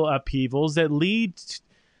ecclesiological upheavals that lead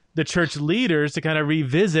the church leaders to kind of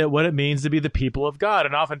revisit what it means to be the people of God.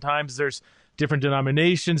 And oftentimes there's different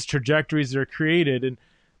denominations, trajectories that are created. And,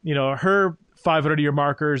 her 500-year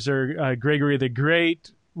markers are Gregory the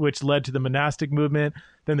Great, which led to the monastic movement,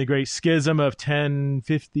 then the Great Schism of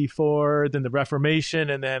 1054, then the Reformation,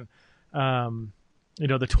 and then,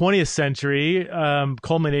 the 20th century,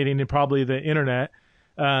 culminating in probably the internet.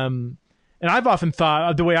 And I've often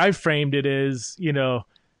thought, the way I've framed it is,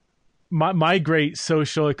 my great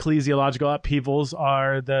social ecclesiological upheavals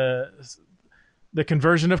are the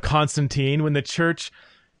conversion of Constantine, when the church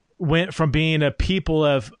went from being a people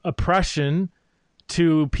of oppression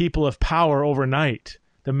to people of power overnight.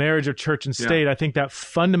 The marriage of church and state, I think that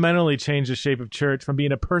fundamentally changed the shape of church from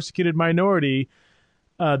being a persecuted minority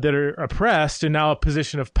that are oppressed to now a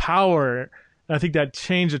position of power. And I think that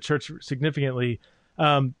changed the church significantly.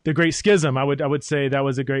 The Great Schism, I would say that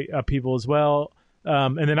was a great upheaval as well.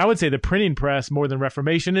 And then I would say the printing press more than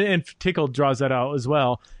Reformation, and Tickle draws that out as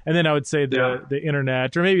well. And then I would say the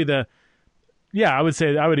internet, or maybe I would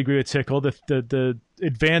say I would agree with Tickle. The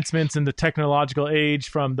advancements in the technological age,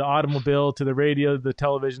 from the automobile to the radio, the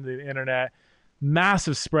television, to the internet,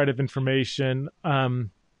 massive spread of information.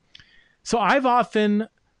 So I've often,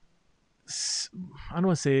 I don't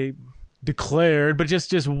want to say declared, but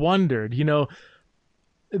just wondered,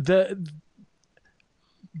 the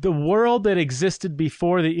world that existed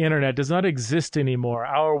before the internet does not exist anymore.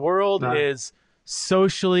 Our world is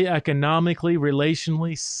socially, economically,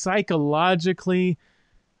 relationally, psychologically,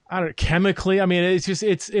 chemically. I mean,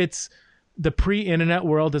 it's the pre-internet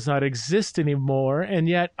world does not exist anymore. And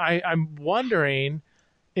yet I'm wondering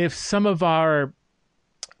if some of our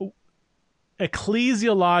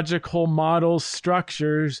ecclesiological models,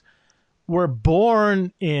 structures were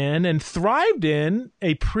born in and thrived in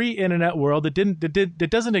a pre-internet world that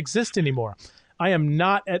doesn't exist anymore. I am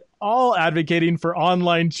not at all advocating for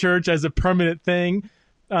online church as a permanent thing.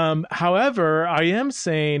 However, I am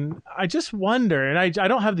saying, I just wonder, and I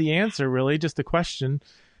don't have the answer really, just the question.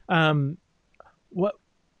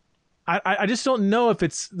 I just don't know if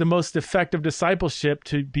it's the most effective discipleship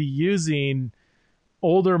to be using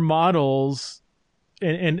older models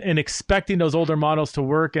and expecting those older models to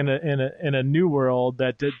work in a new world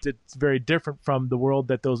that's very different from the world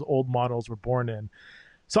that those old models were born in.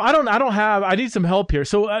 So I need some help here.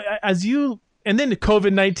 So and then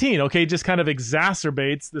COVID-19, okay, just kind of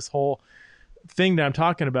exacerbates this whole thing that I'm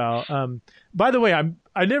talking about. By the way,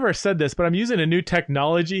 I never said this, but I'm using a new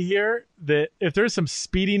technology here that if there's some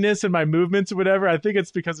speediness in my movements or whatever, I think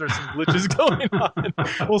it's because there's some glitches going on.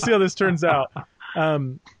 We'll see how this turns out. All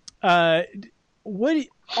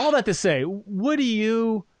that to say, what do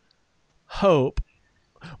you hope?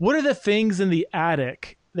 What are the things in the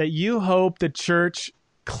attic that you hope the church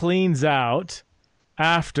cleans out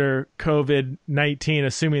after COVID-19,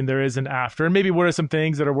 assuming there is an after? And maybe what are some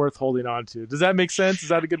things that are worth holding on to? Does that make sense? Is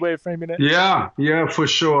that a good way of framing it? Yeah, for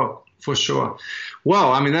sure. For sure.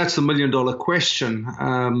 Well, I mean, that's the $1 million question.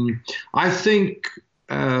 I think,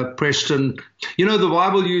 Preston, the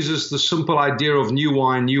Bible uses the simple idea of new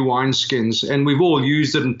wine, new wineskins, and we've all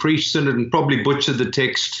used it and preached it and probably butchered the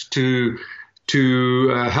text to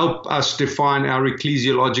help us define our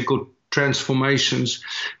ecclesiological transformations.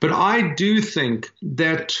 But I do think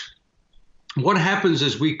that what happens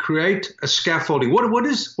is we create a scaffolding. What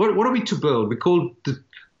are we to build? We call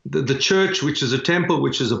the church, which is a temple,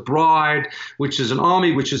 which is a bride, which is an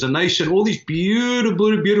army, which is a nation, all these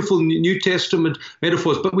beautiful New Testament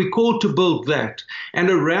metaphors, but we're called to build that. And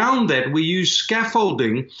around that, we use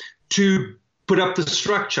scaffolding to put up the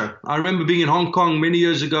structure. I remember being in Hong Kong many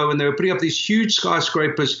years ago, and they were putting up these huge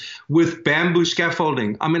skyscrapers with bamboo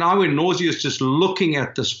scaffolding. I mean, I went nauseous just looking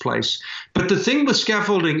at this place. But the thing with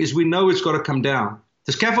scaffolding is we know it's got to come down.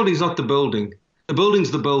 The scaffolding is not the building. The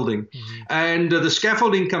building's the building. Mm-hmm. And the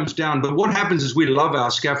scaffolding comes down. But what happens is we love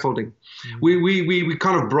our scaffolding. Mm-hmm. We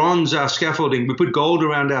kind of bronze our scaffolding. We put gold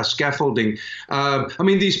around our scaffolding. I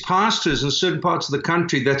mean, these pastors in certain parts of the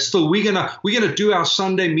country that still we're gonna do our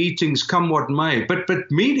Sunday meetings come what may. But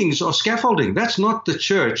meetings are scaffolding. That's not the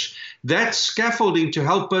church. That's scaffolding to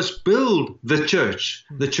help us build the church.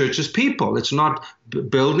 The church is people. It's not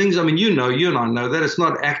buildings. I mean, you and I know that it's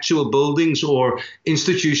not actual buildings or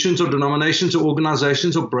institutions or denominations or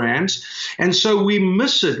organizations or brands. And so we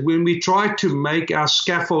miss it when we try to make our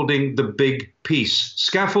scaffolding the big piece.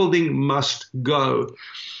 Scaffolding must go.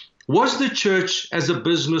 Was the church as a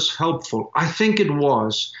business helpful? I think it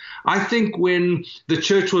was. I think when the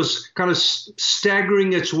church was kind of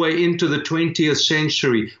staggering its way into the 20th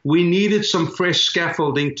century, we needed some fresh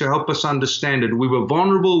scaffolding to help us understand it. We were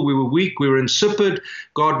vulnerable, we were weak, we were insipid.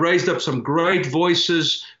 God raised up some great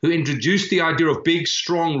voices who introduced the idea of big,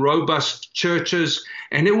 strong, robust churches,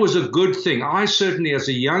 and it was a good thing. I certainly, as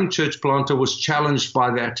a young church planter, was challenged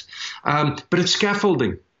by that. But it's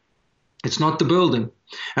scaffolding. It's not the building.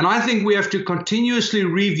 And I think we have to continuously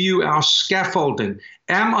review our scaffolding.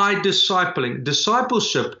 Am I discipling?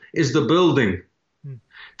 Discipleship is the building.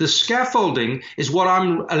 The scaffolding is what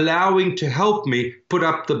I'm allowing to help me put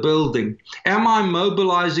up the building. Am I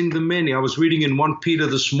mobilizing the many? I was reading in 1 Peter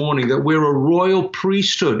this morning that we're a royal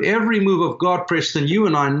priesthood. Every move of God, Preston, you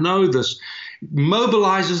and I know this,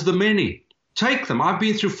 mobilizes the many. Take them. I've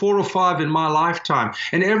been through 4 or 5 in my lifetime,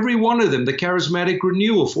 and every one of them, the charismatic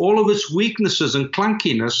renewal, for all of its weaknesses and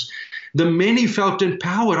clunkiness, the many felt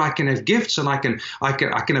empowered. I can have gifts, and I can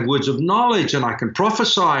have words of knowledge, and I can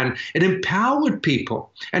prophesy, and it empowered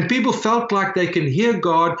people. And people felt like they can hear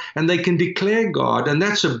God and they can declare God, and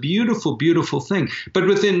that's a beautiful, beautiful thing. But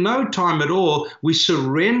within no time at all, we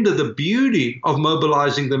surrender the beauty of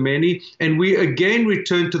mobilizing the many, and we again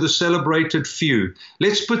return to the celebrated few.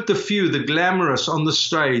 Let's put the few, the glamorous, on the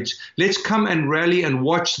stage. Let's come and rally and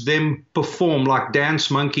watch them perform like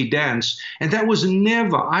Dance Monkey Dance. And that was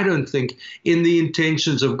never, I don't think, in the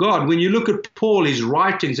intentions of God. When you look at Paul, his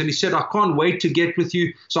writings, and he said, I can't wait to get with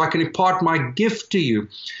you so I can impart my gift to you.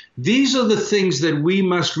 These are the things that we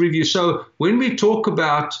must review. So when we talk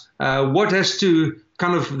about what has to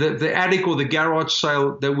kind of the attic or the garage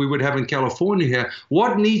sale that we would have in California here,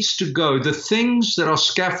 what needs to go? The things that are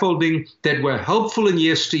scaffolding that were helpful in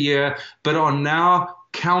yesteryear but are now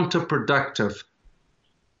counterproductive.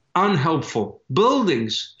 Unhelpful.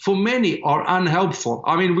 Buildings, for many, are unhelpful.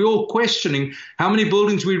 I mean, we're all questioning how many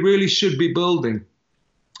buildings we really should be building.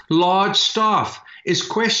 Large staff is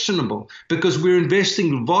questionable because we're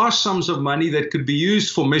investing vast sums of money that could be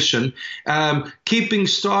used for mission, keeping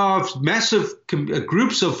staff, massive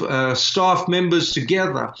groups of staff members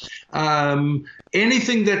together.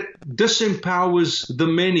 Anything that disempowers the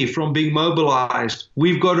many from being mobilized,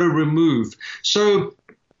 we've got to remove. So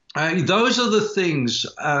those are the things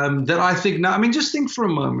that I think now. I mean, just think for a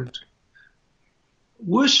moment.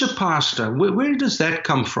 Worship pastor, where does that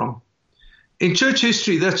come from? In church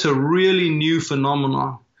history, that's a really new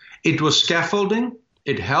phenomenon. It was scaffolding.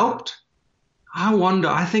 It helped.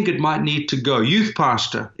 I think it might need to go. Youth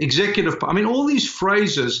pastor, executive, all these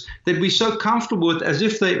phrases that we're so comfortable with as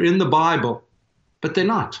if they're in the Bible, but they're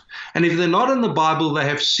not. And if they're not in the Bible, they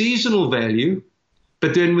have seasonal value,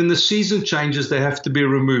 but then when the season changes, they have to be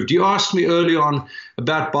removed. You asked me early on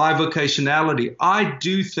about bivocationality. I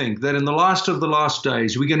do think that in the last of the last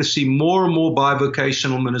days, we're going to see more and more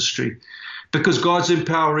bivocational ministry because God's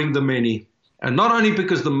empowering the many. And not only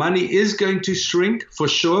because the money is going to shrink, for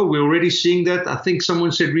sure, we're already seeing that. I think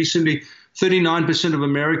someone said recently 39% of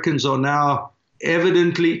Americans are now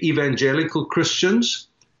evidently evangelical Christians.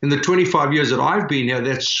 In the 25 years that I've been here,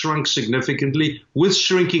 that's shrunk significantly with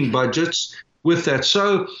shrinking budgets with that.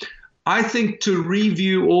 So I think to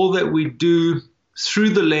review all that we do through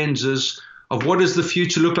the lenses of what does the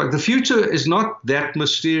future look like. The future is not that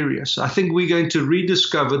mysterious. I think we're going to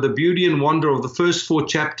rediscover the beauty and wonder of the first 4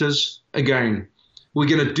 chapters again. We're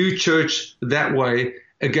going to do church that way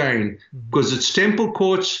again because it's temple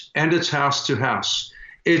courts and it's house to house.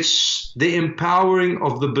 It's the empowering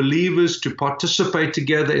of the believers to participate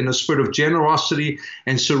together in a spirit of generosity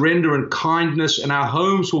and surrender and kindness. And our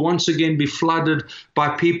homes will once again be flooded by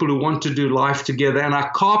people who want to do life together. And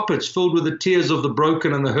our carpets filled with the tears of the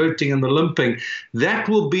broken and the hurting and the limping. That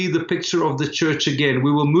will be the picture of the church again.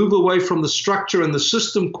 We will move away from the structure and the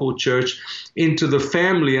system called church into the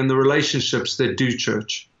family and the relationships that do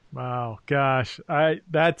church. Wow, gosh,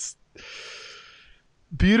 that's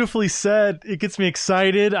beautifully said. It gets me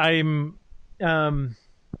excited. I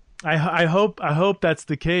hope that's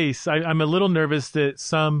the case. I'm a little nervous that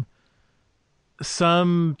some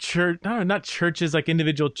church, not churches like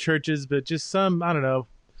individual churches, but just some, I don't know.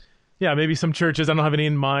 Yeah, maybe some churches, I don't have any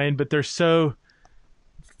in mind, but they're so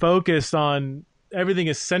focused on everything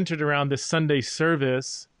is centered around this Sunday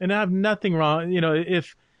service, and I have nothing wrong.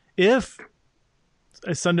 If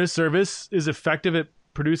a Sunday service is effective at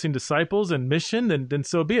producing disciples and mission, then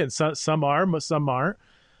so be it. Some are, some aren't.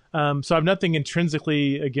 So I have nothing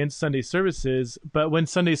intrinsically against Sunday services, but when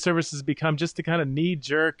Sunday services become just the kind of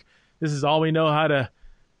knee-jerk, this is all we know how to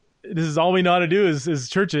do as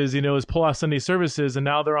churches, is pull off Sunday services, and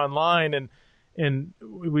now they're online, and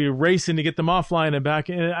we're racing to get them offline and back.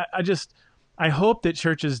 And I hope that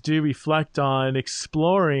churches do reflect on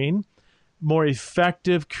exploring more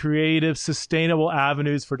effective, creative, sustainable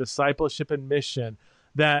avenues for discipleship and mission,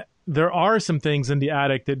 that there are some things in the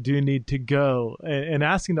attic that do need to go, and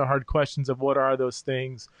asking the hard questions of what are those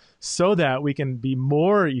things so that we can be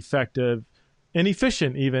more effective and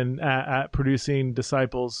efficient even at producing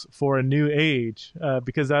disciples for a new age,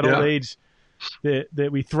 because that old age that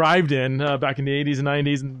we thrived in back in the 80s and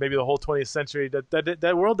 90s and maybe the whole 20th century,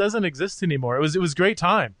 that world doesn't exist anymore. It was a great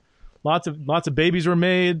time. Lots of babies were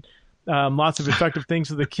made. Lots of effective things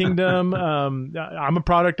for the kingdom. I'm a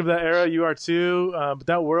product of that era. You are too. But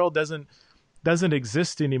that world doesn't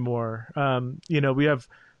exist anymore. We have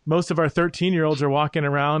most of our 13-year-olds are walking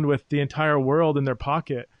around with the entire world in their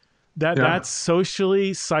pocket. That's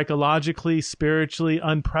socially, psychologically, spiritually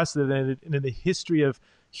unprecedented in the history of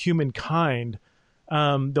humankind.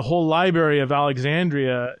 The whole library of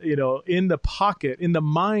Alexandria, in the pocket, in the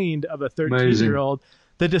mind of a 13-year-old,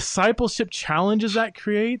 the discipleship challenges that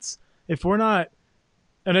creates. If we're not,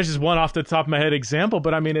 and that's just one off the top of my head example,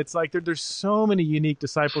 but it's like there's so many unique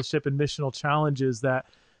discipleship and missional challenges that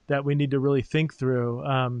we need to really think through.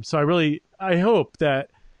 So I hope that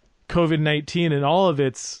COVID-19 and all of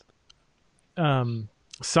its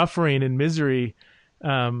suffering and misery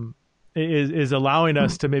is allowing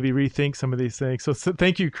us to maybe rethink some of these things. So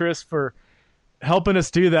thank you, Chris, for helping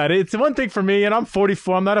us do that. It's one thing for me, and I'm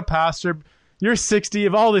 44, I'm not a pastor. You're 60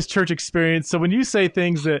 of all this church experience. So when you say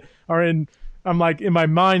things that are I'm like in my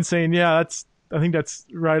mind saying, yeah, I think that's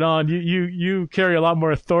right on. You carry a lot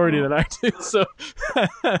more authority than I do. So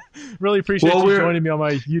really appreciate you joining me on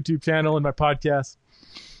my YouTube channel and my podcast.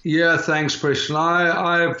 Yeah, thanks, Preston.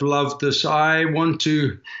 I've loved this. I want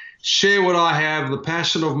to share what I have, the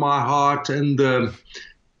passion of my heart, and the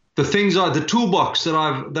things the toolbox that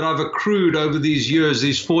I've accrued over these years,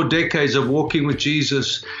 these 4 decades of walking with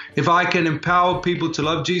Jesus. If I can empower people to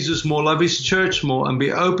love Jesus more, love his church more, and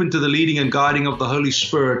be open to the leading and guiding of the Holy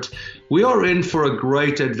Spirit, we are in for a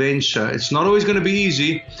great adventure. It's not always going to be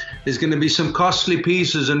easy. There's going to be some costly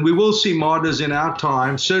pieces, and we will see martyrs in our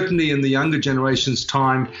time, certainly in the younger generation's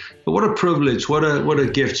time. But what a privilege, what a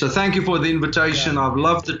gift. So thank you for the invitation. I've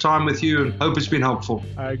loved the time with you and hope it's been helpful.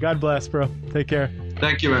 All right, God bless, bro. Take care.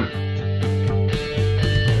 Thank you, man.